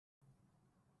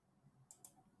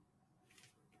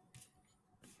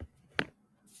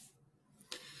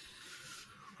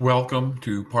Welcome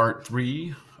to part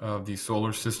 3 of the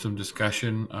solar system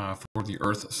discussion for the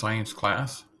Earth Science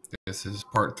class. This is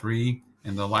part 3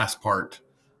 and the last part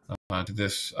to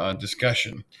this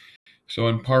discussion. So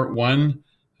in part 1,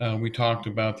 we talked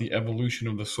about the evolution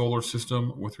of the solar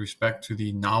system with respect to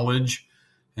the knowledge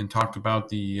and talked about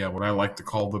the what I like to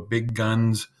call the big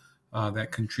guns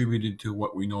that contributed to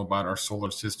what we know about our solar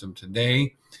system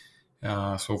today.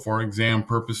 So for exam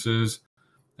purposes,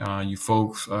 you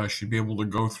folks should be able to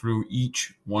go through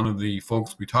each one of the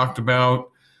folks we talked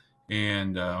about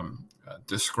and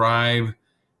describe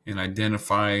and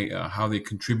identify how they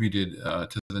contributed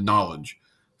to the knowledge.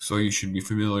 So you should be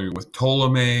familiar with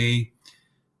Ptolemy,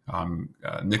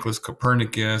 Nicholas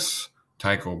Copernicus,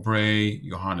 Tycho Brahe,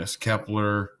 Johannes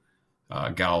Kepler,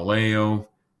 Galileo,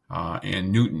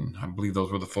 and Newton. I believe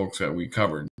those were the folks that we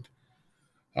covered.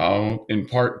 In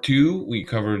part 2, we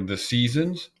covered the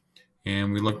seasons.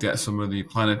 And we looked at some of the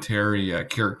planetary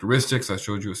characteristics. I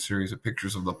showed you a series of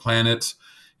pictures of the planets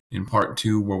in part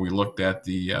 2, where we looked at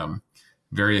the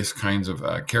various kinds of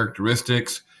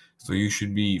characteristics. So you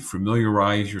should be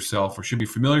familiarize yourself with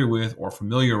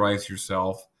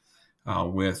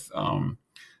with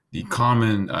the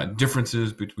common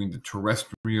differences between the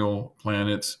terrestrial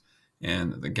planets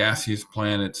and the gaseous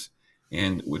planets.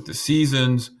 And with the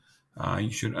seasons,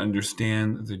 you should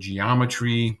understand the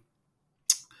geometry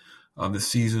of the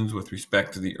seasons with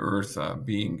respect to the Earth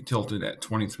being tilted at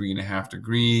 23.5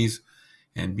 degrees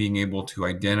and being able to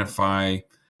identify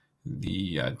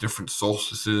the different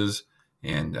solstices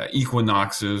and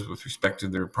equinoxes with respect to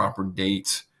their proper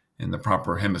dates and the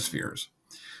proper hemispheres.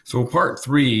 So part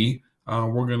 3,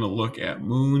 we're going to look at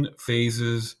moon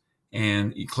phases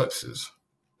and eclipses.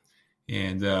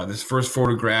 And this first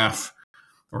photograph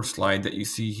or slide that you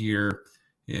see here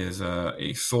is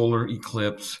a solar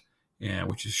eclipse,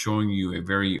 which is showing you a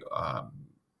very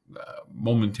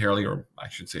momentarily, or I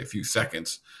should say a few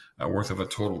seconds worth of a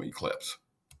total eclipse.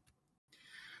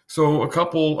 So a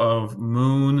couple of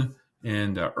moon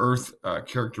and Earth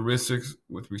characteristics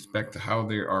with respect to how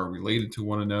they are related to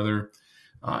one another.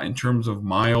 In terms of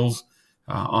miles,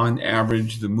 on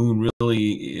average, the moon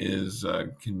really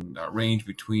can range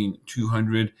between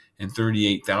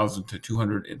 238,000 to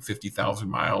 250,000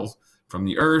 miles from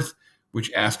the Earth, which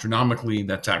astronomically,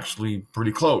 that's actually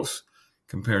pretty close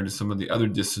compared to some of the other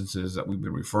distances that we've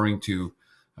been referring to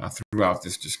throughout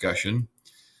this discussion.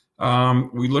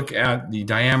 We look at the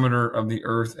diameter of the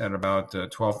Earth at about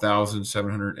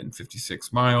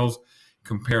 12,756 miles.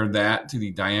 Compare that to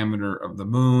the diameter of the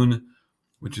moon,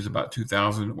 which is about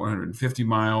 2,150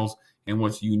 miles. And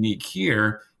what's unique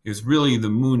here is really the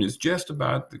moon is just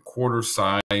about the quarter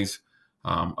size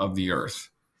of the Earth.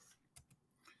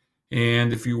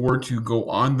 And if you were to go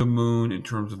on the moon in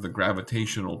terms of the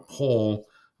gravitational pull,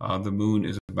 the moon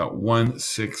is about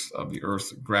 1/6 of the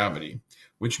Earth's gravity,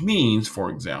 which means, for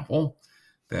example,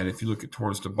 that if you look at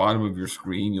towards the bottom of your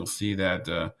screen, you'll see that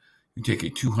you take a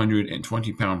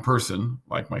 220-pound person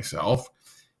like myself,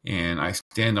 and I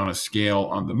stand on a scale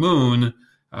on the moon,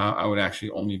 I would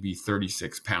actually only be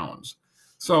 36 pounds.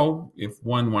 So if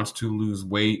one wants to lose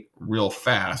weight real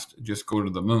fast, just go to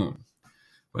the moon.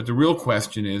 But the real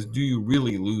question is, do you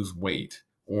really lose weight?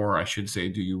 Or I should say,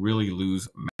 do you really lose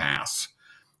mass?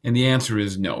 And the answer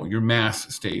is no. Your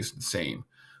mass stays the same.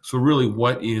 So really,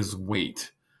 what is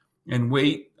weight? And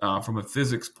weight, from a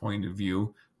physics point of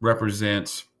view,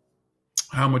 represents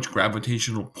how much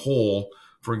gravitational pull,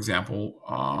 for example,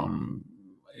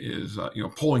 is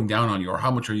pulling down on you, or how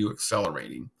much are you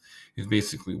accelerating, is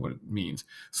basically what it means.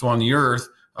 So on the Earth,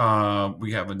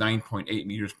 we have a 9.8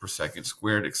 meters per second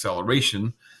squared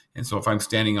acceleration. And so if I'm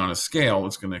standing on a scale,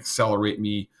 it's going to accelerate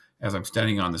me as I'm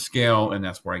standing on the scale, and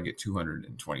that's where I get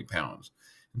 220 pounds.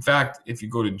 In fact, if you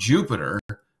go to Jupiter,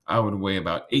 I would weigh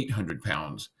about 800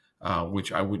 pounds,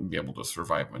 which I wouldn't be able to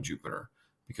survive on Jupiter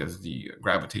because the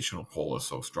gravitational pull is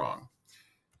so strong.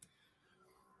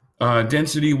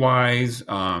 Density-wise,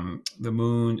 the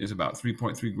moon is about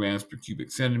 3.3 grams per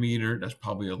cubic centimeter. That's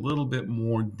probably a little bit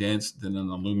more dense than an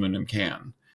aluminum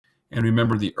can. And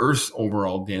remember, the Earth's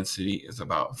overall density is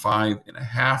about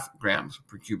 5.5 grams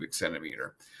per cubic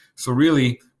centimeter. So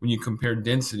really, when you compare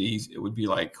densities, it would be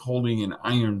like holding an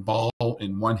iron ball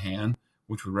in one hand,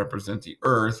 which would represent the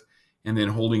Earth, and then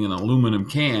holding an aluminum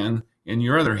can in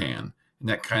your other hand. And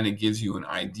that kind of gives you an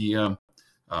idea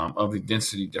of the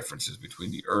density differences between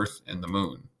the Earth and the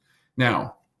moon.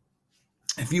 Now,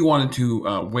 if you wanted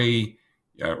to weigh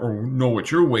or know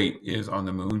what your weight is on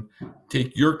the moon,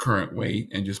 take your current weight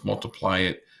and just multiply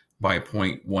it by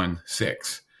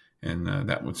 0.16. And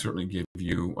that would certainly give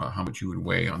you how much you would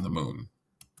weigh on the moon.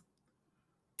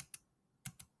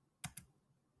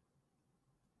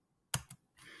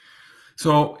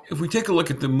 So if we take a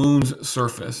look at the moon's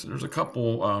surface, there's a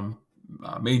couple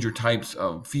major types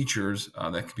of features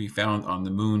that can be found on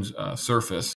the moon's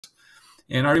surface.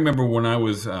 And I remember when I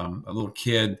was a little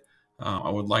kid, I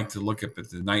would like to look up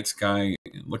at the night sky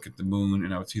and look at the moon,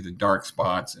 and I would see the dark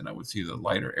spots and I would see the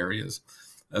lighter areas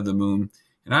of the moon.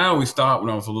 And I always thought when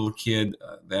I was a little kid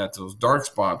that those dark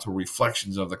spots were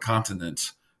reflections of the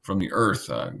continents from the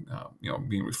Earth,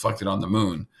 being reflected on the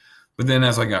moon. But then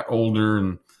as I got older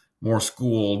and more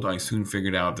schooled, I soon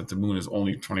figured out that the moon is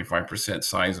only 25%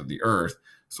 size of the Earth.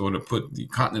 So to put the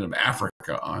continent of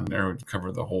Africa on there would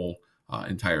cover the whole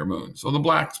entire moon. So the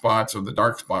black spots or the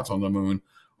dark spots on the moon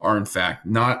are in fact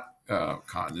not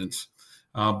continents,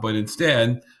 but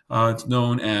instead it's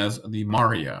known as the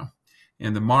Maria.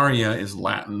 And the Maria is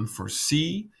Latin for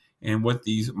sea. And what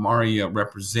these Maria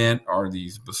represent are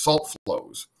these basalt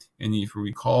flows. And if you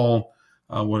recall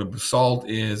what a basalt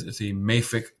is, it's a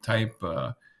mafic type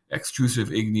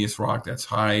extrusive igneous rock that's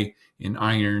high in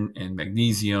iron and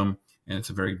magnesium. And it's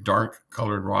a very dark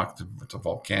colored rock. It's a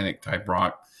volcanic type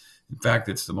rock. In fact,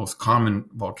 it's the most common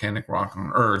volcanic rock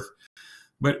on Earth.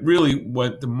 But really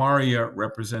what the Maria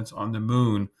represents on the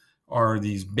moon are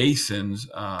these basins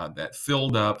that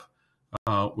filled up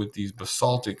with these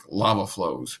basaltic lava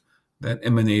flows that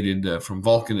emanated from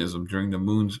volcanism during the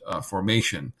moon's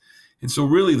formation. And so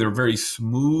really they're very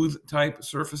smooth type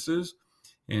surfaces.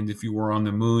 And if you were on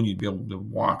the moon, you'd be able to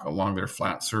walk along their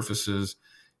flat surfaces.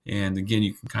 And again,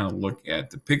 you can kind of look at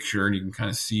the picture and you can kind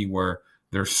of see where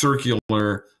they're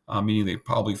circular, meaning they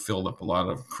probably filled up a lot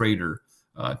of crater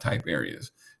type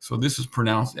areas. So this is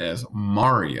pronounced as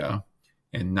Maria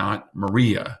and not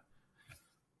Maria.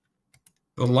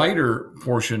 The lighter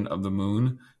portion of the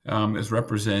moon is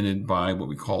represented by what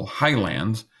we call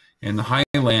highlands. And the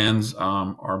highlands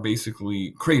are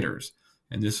basically craters.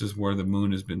 And this is where the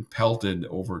moon has been pelted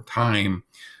over time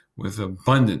with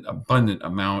abundant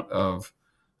amount of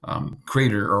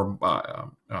crater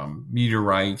or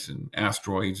meteorites and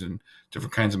asteroids and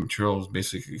different kinds of materials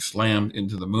basically slammed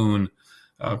into the moon,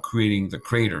 creating the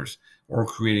craters or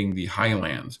creating the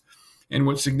highlands. And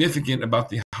what's significant about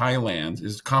the highlands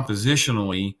is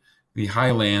compositionally, the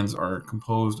highlands are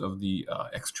composed of the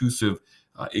extrusive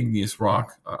igneous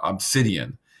rock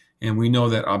obsidian. And we know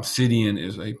that obsidian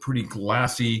is a pretty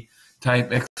glassy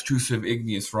type extrusive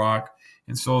igneous rock.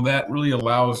 And so that really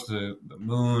allows the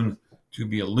moon to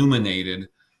be illuminated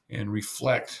and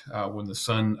reflect when the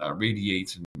sun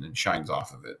radiates and shines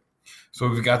off of it. So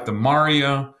we've got the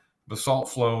Maria, basalt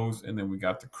flows, and then we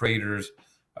got the craters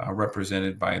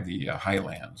represented by the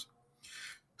highlands.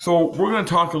 So we're going to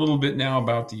talk a little bit now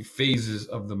about the phases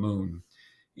of the moon.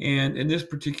 And in this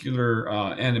particular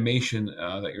animation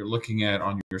that you're looking at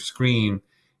on your screen,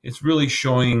 it's really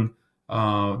showing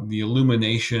the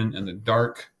illumination and the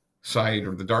dark side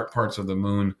or the dark parts of the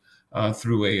moon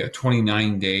through a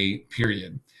 29-day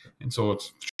period. And so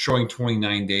it's showing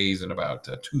 29 days in about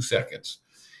 2 seconds.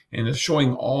 And it's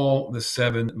showing all the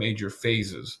 7 major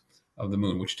phases of the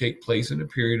moon, which take place in a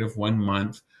period of 1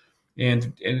 month.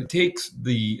 And it takes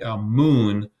the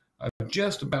moon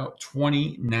just about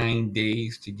 29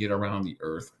 days to get around the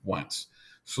Earth once.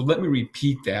 So let me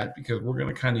repeat that because we're going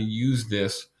to kind of use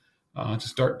this to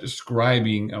start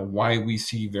describing why we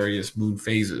see various moon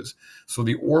phases. So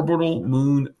the orbital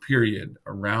moon period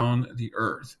around the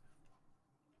Earth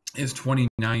is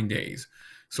 29 days.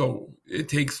 So it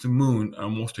takes the moon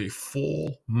almost a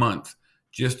full month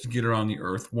just to get around the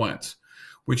Earth once,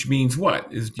 which means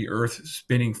what? Is the Earth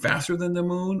spinning faster than the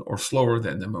moon or slower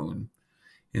than the moon?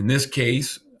 In this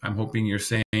case, I'm hoping you're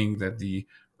saying that the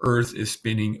Earth is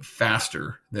spinning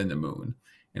faster than the moon.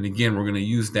 And again, we're going to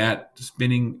use that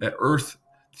spinning Earth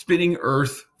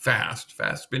fast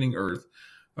spinning Earth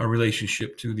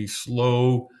relationship to the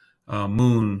slow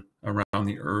moon around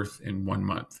the Earth in 1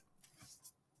 month.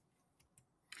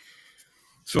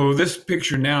 So this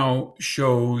picture now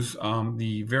shows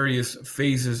the various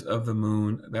phases of the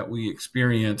moon that we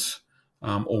experience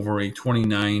over a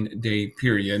 29-day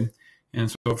period. And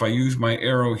so if I use my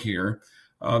arrow here,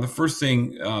 the first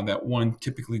thing that one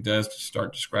typically does to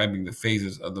start describing the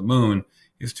phases of the moon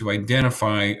is to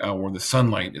identify where the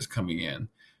sunlight is coming in.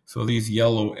 So these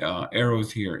yellow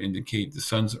arrows here indicate the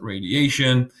sun's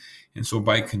radiation. And so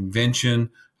by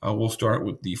convention, we'll start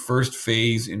with the first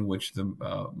phase in which the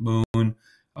moon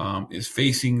is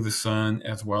facing the sun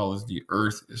as well as the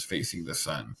Earth is facing the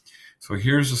sun. So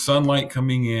here's the sunlight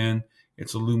coming in.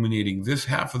 It's illuminating this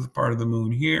half of the part of the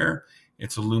moon here.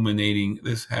 It's illuminating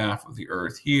this half of the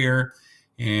Earth here.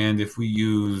 And if we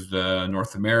used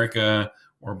North America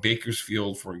or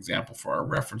Bakersfield, for example, for our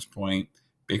reference point,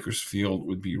 Bakersfield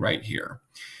would be right here.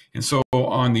 And so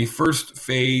on the first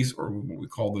phase, or what we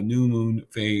call the new moon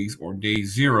phase, or day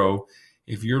 0,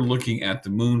 if you're looking at the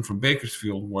moon from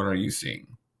Bakersfield, what are you seeing?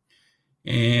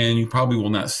 And you probably will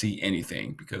not see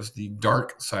anything because the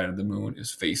dark side of the moon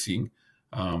is facing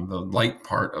the light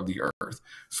part of the Earth.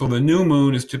 So the new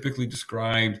moon is typically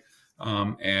described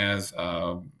as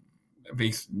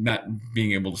not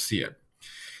being able to see it.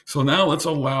 So now let's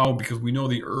allow, because we know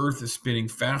the Earth is spinning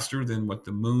faster than what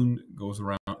the moon goes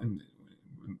around, and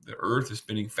the Earth is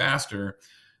spinning faster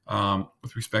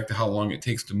with respect to how long it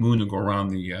takes the moon to go around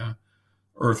the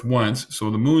Earth once. So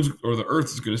the Earth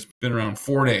is going to spin around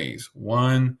 4 days.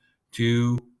 1,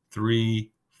 2,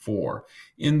 3, 4.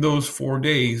 In those 4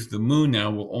 days, the moon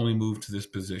now will only move to this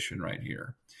position right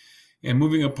here. And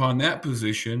moving upon that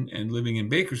position and living in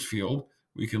Bakersfield,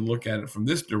 we can look at it from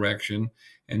this direction,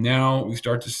 and now we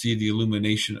start to see the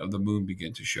illumination of the moon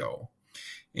begin to show.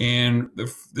 And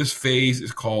this phase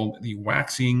is called the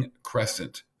waxing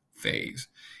crescent phase.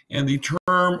 And the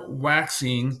term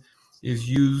waxing is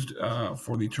used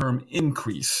for the term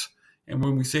increase. And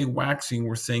when we say waxing,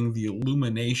 we're saying the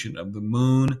illumination of the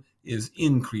moon is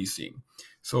increasing.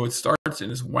 So it starts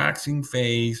in its waxing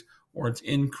phase or its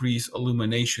increase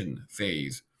illumination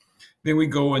phase. Then we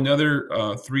go another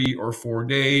 3 or 4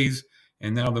 days,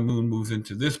 and now the moon moves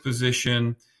into this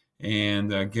position.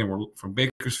 And again, we're from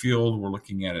Bakersfield, we're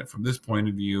looking at it from this point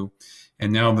of view.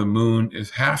 And now the moon is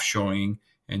half showing,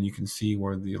 and you can see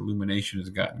where the illumination has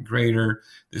gotten greater.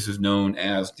 This is known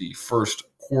as the first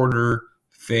quarter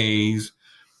phase.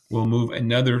 We'll move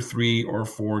another 3 or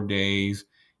 4 days,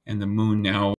 and the moon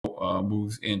now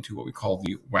moves into what we call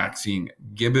the waxing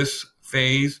gibbous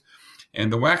phase.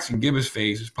 And the waxing gibbous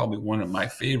phase is probably one of my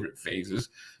favorite phases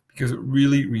because it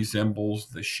really resembles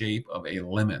the shape of a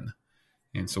lemon.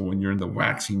 And so when you're in the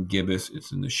waxing gibbous,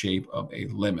 it's in the shape of a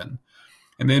lemon.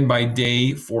 And then by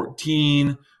day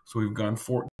 14, so we've gone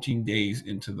 14 days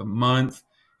into the month,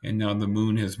 and now the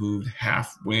moon has moved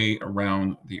halfway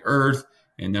around the Earth,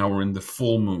 and now we're in the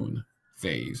full moon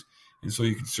phase. And so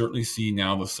you can certainly see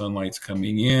now the sunlight's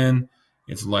coming in,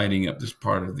 it's lighting up this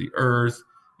part of the Earth,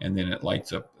 and then it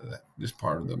lights up this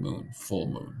part of the moon, full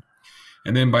moon.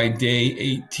 And then by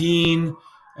day 18,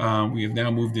 we have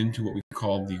now moved into what we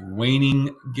call the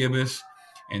waning gibbous,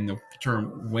 and the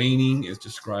term waning is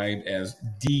described as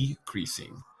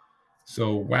decreasing.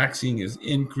 So waxing is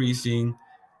increasing,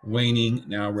 waning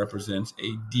now represents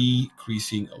a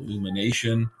decreasing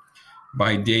illumination.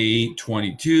 By day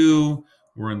 22,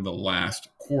 we're in the last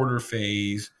quarter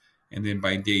phase, and then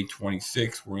by day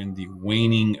 26, we're in the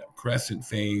waning crescent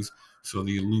phase. So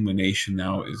the illumination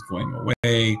now is going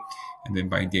away. And then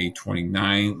by day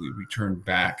 29, we return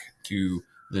back to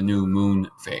the new moon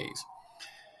phase.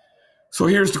 So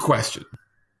here's the question.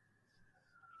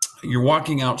 You're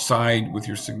walking outside with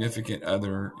your significant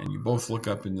other, and you both look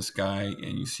up in the sky,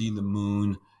 and you see the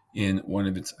moon in one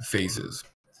of its phases.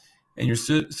 And your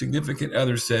significant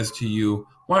other says to you,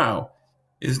 wow,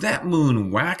 is that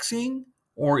moon waxing?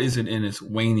 Or is it in its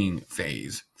waning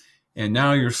phase? And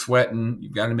now you're sweating.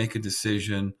 You've got to make a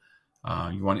decision.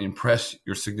 You want to impress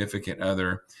your significant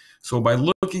other. So by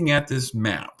looking at this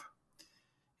map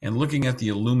and looking at the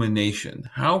illumination,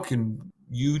 how can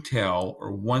you tell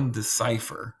or one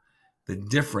decipher the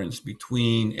difference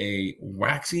between a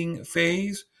waxing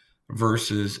phase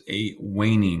versus a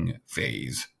waning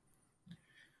phase?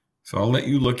 So I'll let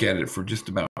you look at it for just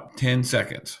about 10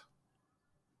 seconds.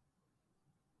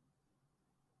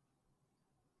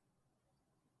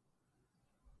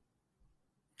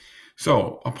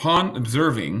 So upon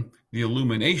observing the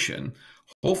illumination,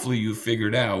 hopefully you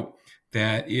figured out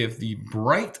that if the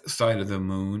bright side of the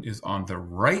moon is on the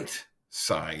right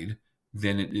side,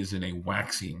 then it is in a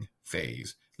waxing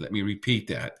phase. Let me repeat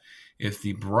that. If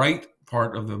the bright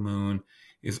part of the moon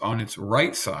is on its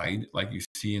right side, like you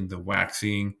see in the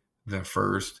waxing, the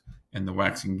first, and the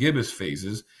waxing gibbous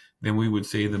phases, then we would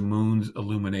say the moon's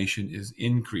illumination is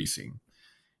increasing.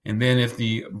 And then if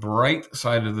the bright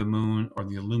side of the moon or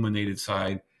the illuminated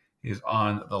side is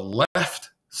on the left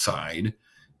side,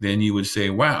 then you would say,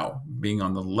 wow, being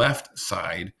on the left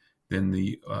side, then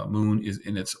the moon is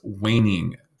in its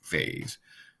waning phase.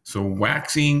 So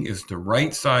waxing is the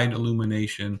right side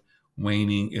illumination,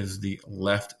 waning is the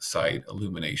left side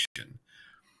illumination.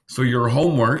 So your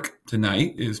homework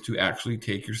tonight is to actually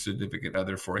take your significant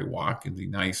other for a walk in the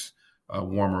nice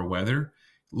warmer weather,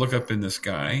 look up in the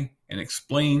sky, and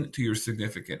explain to your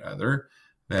significant other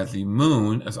that the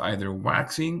moon is either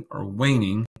waxing or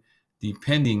waning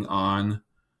depending on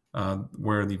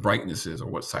where the brightness is or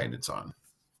what side it's on.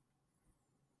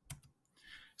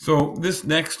 So this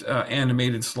next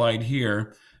animated slide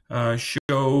here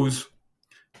shows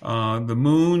the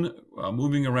moon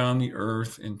moving around the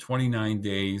Earth in 29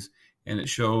 days, and it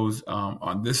shows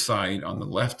on this side, on the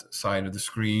left side of the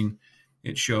screen,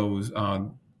 it shows,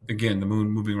 again, the moon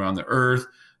moving around the Earth.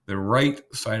 The right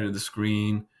side of the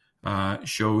screen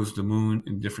shows the moon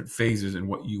in different phases and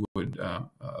what you would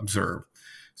observe.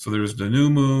 So there's the new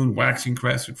moon, waxing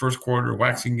crescent, first quarter,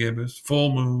 waxing gibbous,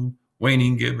 full moon,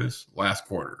 waning gibbous, last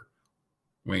quarter,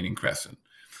 waning crescent.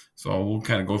 So we'll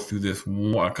kind of go through this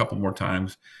a couple more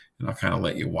times, and I'll kind of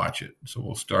let you watch it. So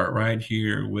we'll start right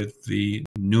here with the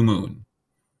new moon.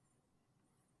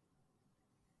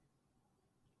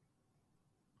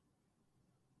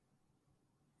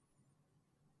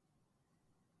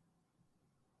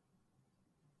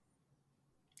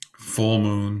 Full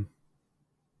moon,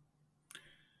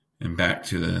 and back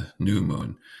to the new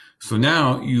moon. So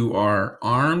now you are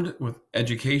armed with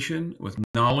education, with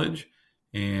knowledge,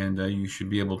 and you should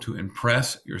be able to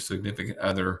impress your significant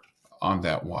other on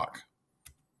that walk.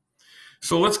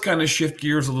 So let's kind of shift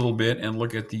gears a little bit and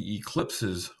look at the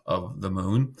eclipses of the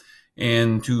moon.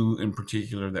 And two in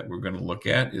particular that we're going to look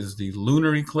at is the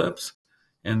lunar eclipse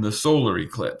and the solar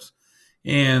eclipse.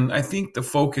 And I think the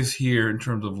focus here in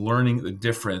terms of learning the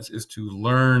difference is to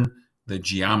learn the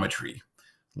geometry,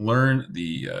 learn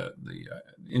the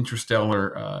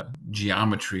interstellar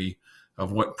geometry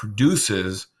of what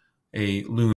produces a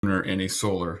lunar and a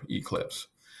solar eclipse.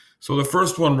 So the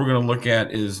first one we're going to look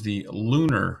at is the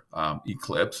lunar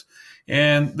eclipse.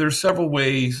 And there's several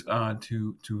ways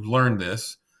to learn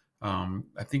this.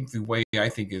 I think the way I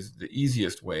think is the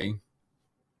easiest way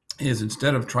is,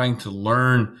 instead of trying to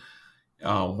learn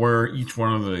where each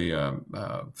one of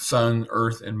the sun,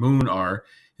 earth, and moon are,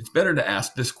 it's better to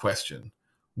ask this question: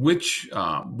 which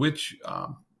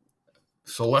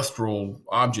celestial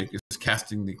object is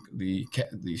casting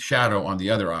the shadow on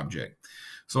the other object?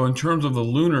 So in terms of the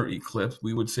lunar eclipse,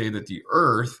 we would say that the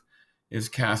Earth is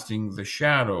casting the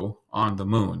shadow on the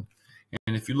moon.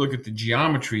 And if you look at the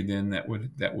geometry, then that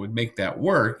would make that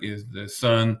work. Is the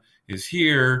sun is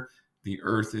here, the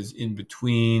Earth is in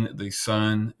between the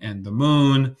sun and the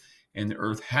moon, and the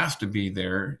Earth has to be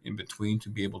there in between to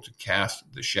be able to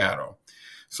cast the shadow.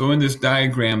 So in this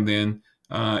diagram, then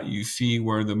you see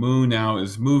where the moon now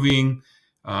is moving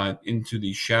into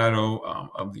the shadow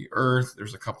of the Earth.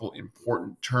 There's a couple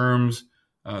important terms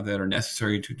that are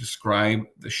necessary to describe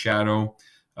the shadow.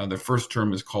 The first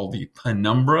term is called the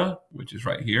penumbra, which is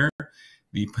right here.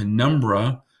 The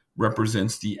penumbra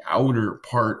represents the outer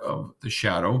part of the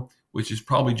shadow, which is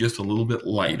probably just a little bit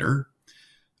lighter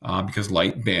because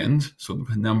light bends. So the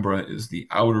penumbra is the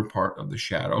outer part of the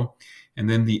shadow. And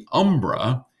then the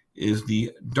umbra is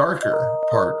the darker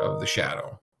part of the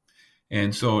shadow.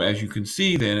 And so as you can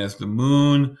see then, as the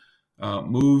moon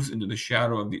moves into the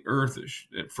shadow of the Earth,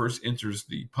 it first enters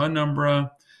the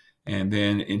penumbra and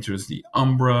then enters the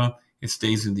umbra. It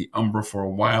stays in the umbra for a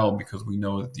while because we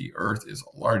know that the Earth is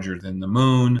larger than the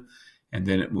moon. And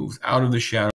then it moves out of the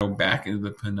shadow, back into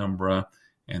the penumbra,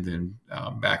 and then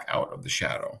back out of the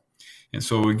shadow. And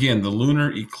so again, the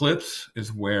lunar eclipse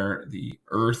is where the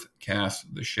Earth casts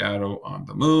the shadow on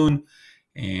the moon.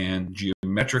 And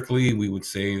geometrically, we would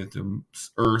say that the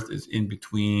Earth is in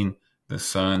between the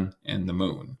sun and the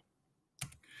moon.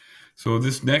 So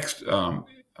this next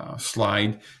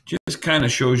slide just kind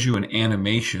of shows you an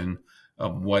animation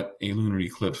of what a lunar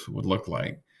eclipse would look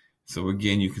like. So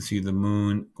again, you can see the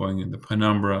moon going into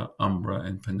penumbra, umbra,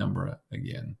 and penumbra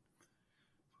again.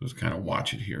 Just kind of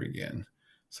watch it here again.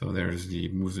 So there's the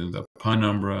moves into the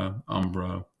penumbra,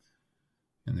 umbra,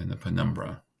 and then the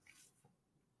penumbra.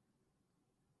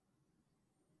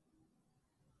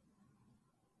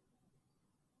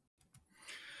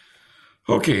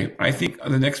 Okay, I think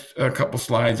the next couple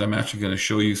slides, I'm actually going to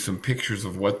show you some pictures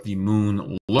of what the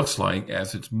moon looks like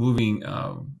as it's moving,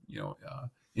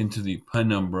 into the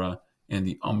penumbra and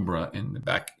the umbra and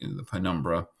back into the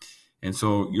penumbra. And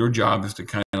so your job is to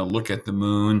kind of look at the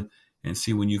moon and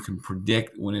see when you can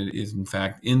predict when it is in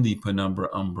fact in the penumbra,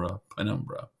 umbra,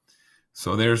 penumbra.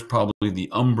 So there's probably the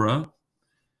umbra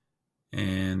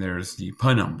and there's the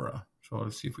penumbra. So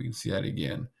let's see if we can see that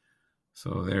again.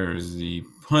 So there's the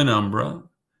penumbra.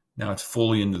 Now it's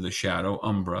fully into the shadow,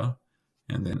 umbra,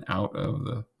 and then out of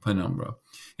the penumbra.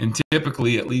 And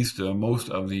typically, at least most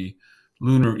of the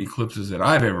lunar eclipses that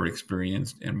I've ever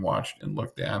experienced and watched and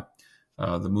looked at,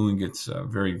 the moon gets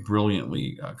very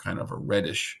brilliantly kind of a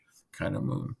reddish kind of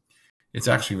moon. It's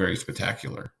actually very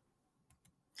spectacular.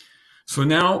 So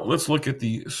now let's look at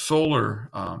the solar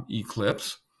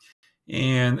eclipse.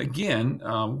 And again,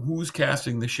 who's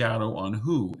casting the shadow on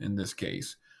who in this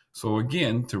case? So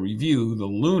again, to review, the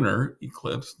lunar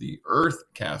eclipse, the Earth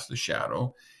casts the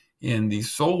shadow. In the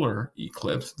solar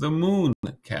eclipse, the moon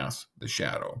casts the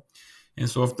shadow. And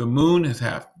so if the moon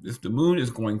is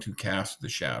going to cast the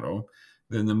shadow,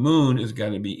 then the moon has got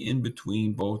to be in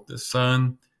between both the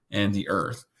sun and the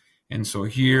earth. And so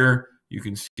here you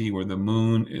can see where the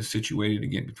moon is situated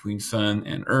again between sun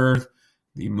and earth.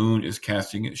 The moon is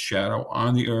casting its shadow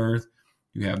on the earth.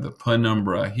 You have the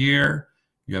penumbra here.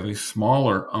 You have a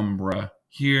smaller umbra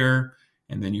here.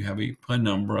 And then you have a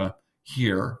penumbra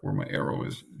here where my arrow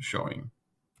is showing.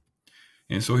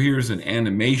 And so here's an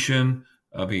animation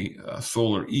of a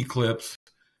solar eclipse.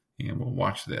 And we'll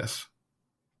watch this.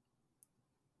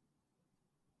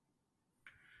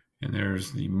 And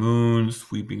there's the moon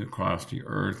sweeping across the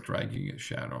earth, dragging its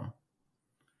shadow.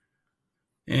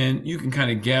 And you can kind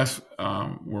of guess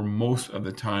where most of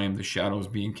the time the shadow is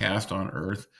being cast on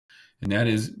Earth. And that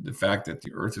is the fact that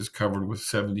the Earth is covered with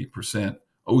 70%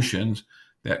 oceans,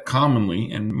 that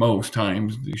commonly and most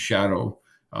times the shadow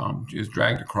is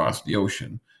dragged across the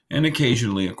ocean. And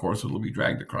occasionally, of course, it will be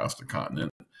dragged across the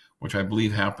continent, which I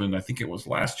believe happened, I think it was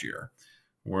last year,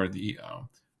 where the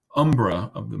umbra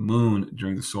of the moon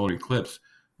during the solar eclipse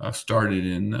started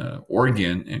in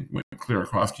Oregon and went clear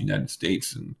across the United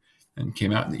States and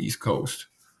came out in the East Coast.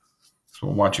 So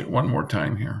we'll watch it one more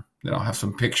time here. Then I'll have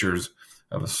some pictures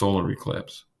of a solar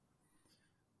eclipse.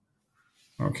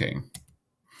 Okay.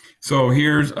 So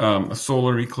here's a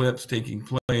solar eclipse taking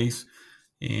place.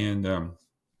 And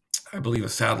I believe a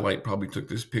satellite probably took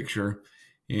this picture.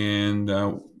 And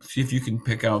see if you can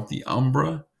pick out the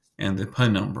umbra and the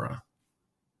penumbra.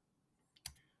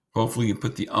 Hopefully you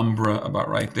put the umbra about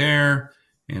right there.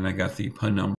 And I got the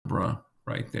penumbra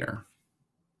right there.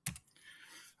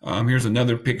 Here's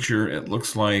another picture. It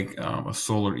looks like a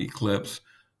solar eclipse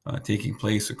taking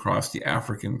place across the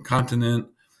African continent.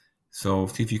 So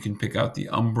see if you can pick out the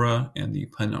umbra and the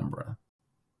penumbra.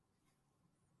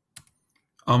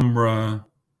 Umbra,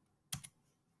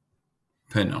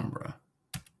 penumbra.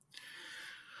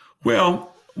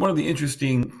 Well, one of the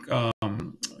interesting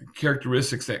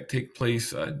characteristics that take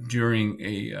place during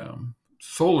a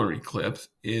solar eclipse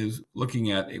is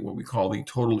looking at what we call the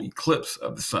total eclipse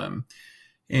of the sun.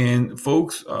 And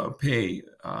folks pay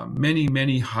many,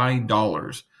 many high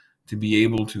dollars to be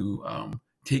able to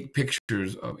take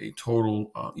pictures of a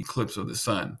total eclipse of the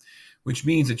sun, which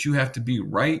means that you have to be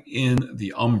right in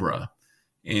the umbra.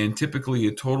 And typically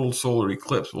a total solar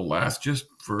eclipse will last just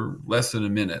for less than a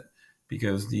minute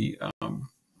because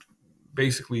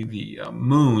basically the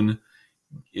moon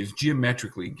is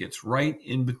geometrically gets right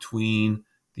in between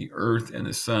the earth and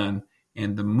the sun,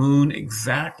 and the moon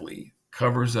exactly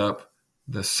covers up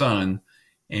the sun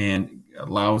and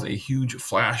allows a huge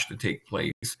flash to take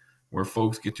place where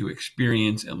folks get to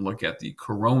experience and look at the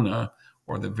corona,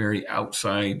 or the very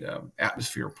outside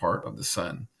atmosphere part of the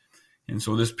sun. And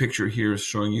so this picture here is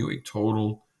showing you a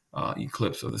total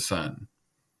eclipse of the sun.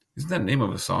 Isn't that the name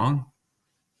of a song?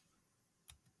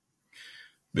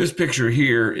 This picture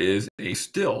here is a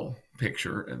still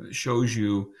picture, and it shows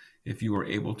you if you were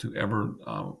able to ever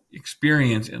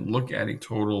experience and look at a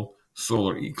total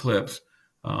solar eclipse.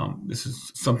 This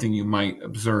is something you might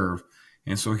observe.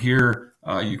 And so here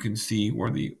you can see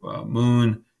where the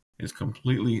moon is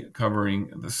completely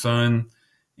covering the sun.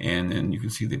 And then you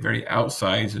can see the very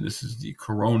outsides, and this is the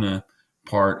corona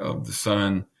part of the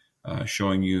sun,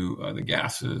 showing you the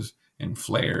gases and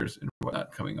flares and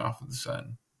whatnot coming off of the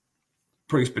sun.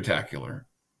 Pretty spectacular.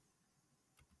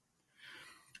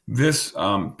 This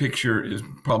picture is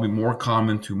probably more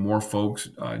common to more folks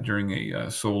during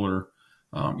a solar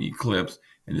eclipse,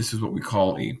 and this is what we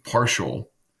call a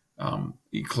partial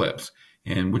eclipse,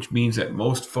 and which means that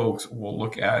most folks will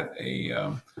look at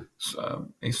a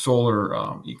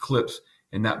solar eclipse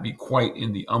and not be quite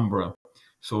in the umbra.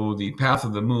 So the path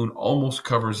of the moon almost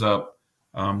covers up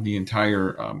the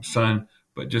entire sun,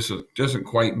 but just doesn't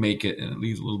quite make it, and it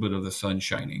leaves a little bit of the sun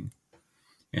shining.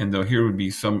 And here would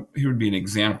be an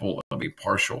example of a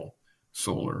partial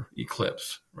solar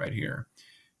eclipse right here.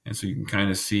 And so you can kind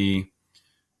of see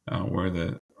where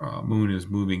the moon is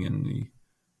moving in the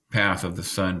path of the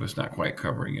sun, but it's not quite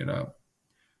covering it up.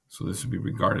 So this would be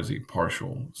regarded as a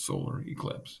partial solar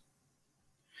eclipse.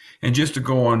 And just to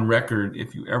go on record,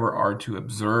 if you ever are to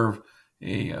observe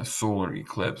a solar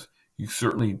eclipse, you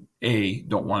certainly,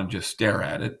 don't want to just stare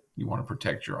at it. You want to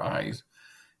protect your eyes.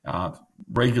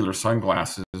 Regular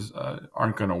sunglasses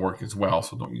aren't going to work as well,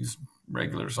 so don't use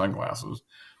regular sunglasses.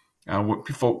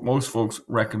 What most folks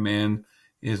recommend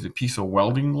is a piece of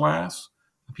welding glass.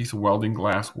 A piece of welding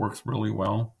glass works really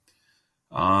well.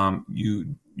 When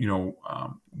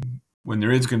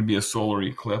there is going to be a solar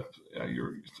eclipse,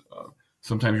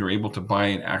 sometimes you're able to buy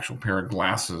an actual pair of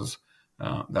glasses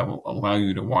that will allow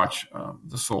you to watch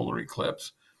the solar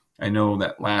eclipse. I know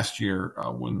that last year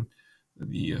when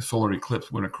the solar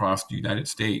eclipse went across the United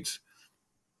States,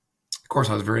 of course,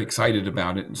 I was very excited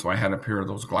about it, and so I had a pair of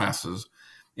those glasses.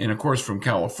 And of course, from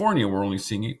California, we're only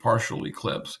seeing a partial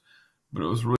eclipse, but it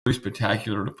was really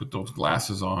spectacular to put those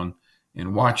glasses on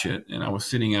and watch it. And I was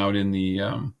sitting out in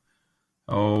the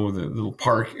little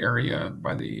park area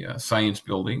by the science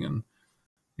building,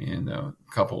 and a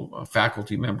couple of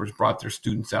faculty members brought their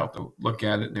students out to look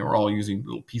at it. And they were all using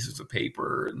little pieces of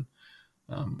paper and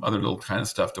other little kind of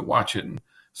stuff to watch it. And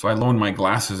so I loaned my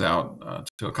glasses out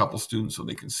to a couple students so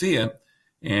they can see it.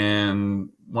 And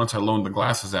once I loaned the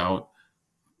glasses out,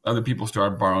 other people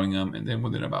started borrowing them. And then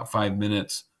within about 5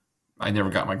 minutes, I never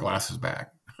got my glasses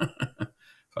back. So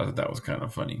I thought that was kind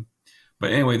of funny.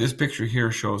 But anyway, this picture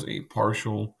here shows a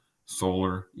partial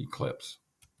solar eclipse.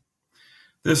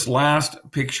 This last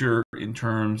picture in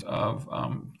terms of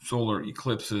solar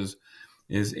eclipses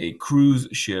is a cruise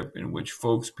ship in which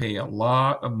folks pay a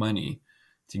lot of money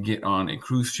to get on a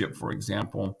cruise ship, for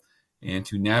example, and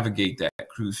to navigate that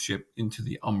cruise ship into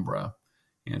the umbra.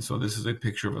 And so this is a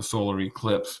picture of a solar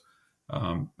eclipse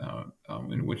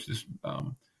in which this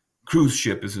cruise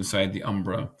ship is inside the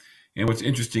umbra. And what's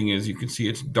interesting is you can see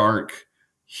it's dark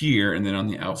here, and then on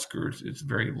the outskirts, it's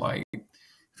very light.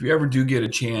 If you ever do get a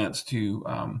chance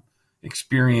to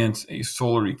experience a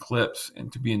solar eclipse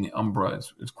and to be in the umbra,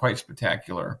 it's quite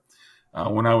spectacular.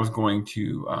 When I was going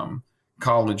to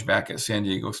college back at San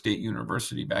Diego State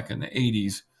University back in the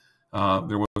 80s,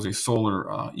 there was a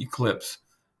solar eclipse,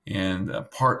 and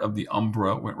part of the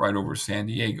umbra went right over San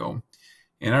Diego.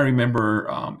 And I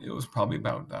remember it was probably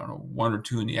about, 1 or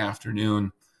 2 in the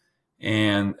afternoon,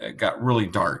 and it got really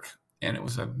dark. And it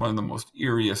was one of the most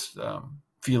eeriest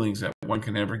feelings that one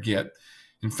can ever get.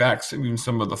 In fact, even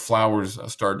some of the flowers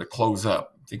started to close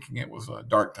up, thinking it was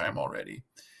dark time already.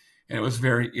 And it was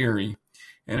very eerie.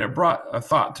 And it brought a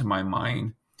thought to my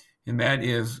mind, and that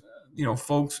is,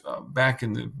 folks back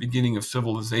in the beginning of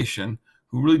civilization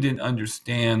who really didn't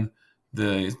understand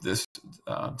this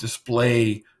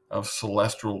display of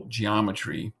celestial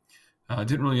geometry,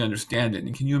 didn't really understand it.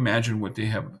 And can you imagine what they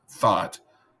have thought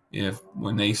if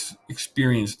when they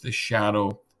experienced the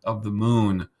shadow of the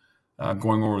moon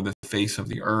going over the face of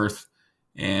the earth,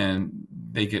 and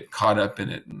they get caught up in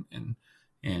it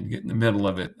and get in the middle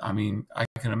of it? I mean, I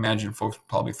can imagine folks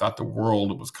probably thought the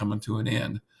world was coming to an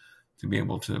end to be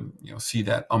able to see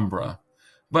that umbra.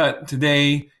 But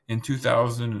today in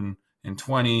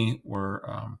 2020, we're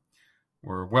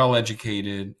well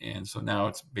educated, and so now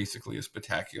it's basically a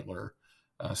spectacular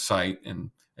sight.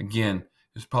 And again,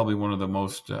 it's probably one of the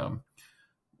most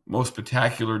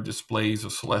spectacular displays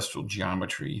of celestial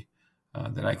geometry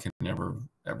that I can ever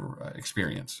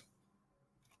experience.